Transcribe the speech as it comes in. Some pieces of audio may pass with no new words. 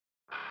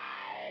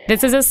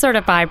This is a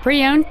certified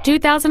pre-owned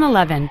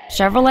 2011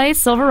 Chevrolet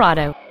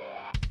Silverado.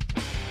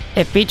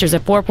 It features a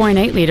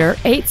 4.8-liter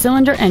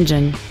 8-cylinder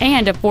engine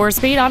and a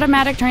 4-speed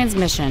automatic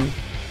transmission.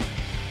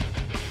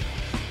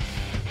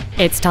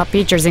 Its top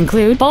features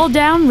include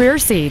fold-down rear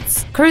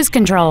seats, cruise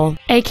control,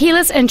 a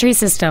keyless entry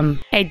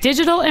system, a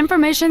digital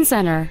information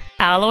center,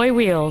 alloy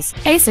wheels,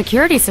 a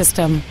security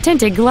system,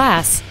 tinted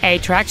glass, a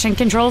traction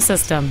control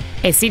system,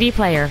 a CD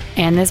player,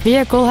 and this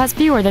vehicle has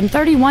fewer than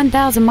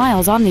 31,000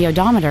 miles on the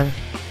odometer.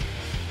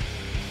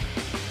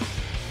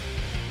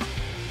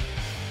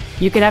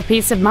 You can have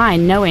peace of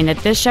mind knowing that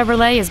this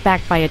Chevrolet is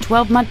backed by a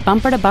 12-month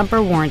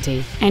bumper-to-bumper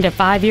warranty and a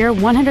 5-year,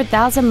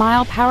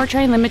 100,000-mile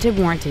powertrain limited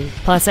warranty.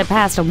 Plus, it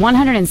passed a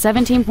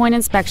 117-point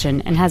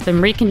inspection and has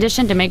been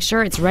reconditioned to make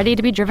sure it's ready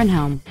to be driven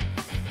home.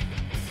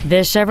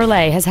 This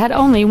Chevrolet has had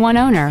only one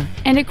owner,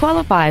 and it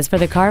qualifies for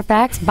the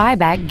Carfax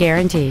buyback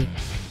guarantee.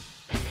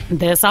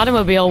 This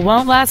automobile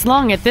won't last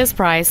long at this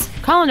price.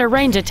 Call and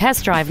arrange a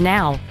test drive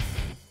now.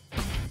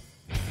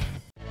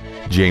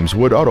 James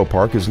Wood Auto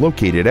Park is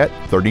located at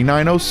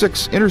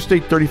 3906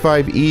 Interstate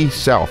 35E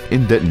South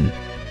in Denton.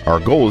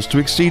 Our goal is to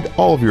exceed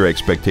all of your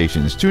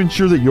expectations to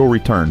ensure that you'll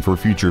return for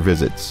future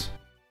visits.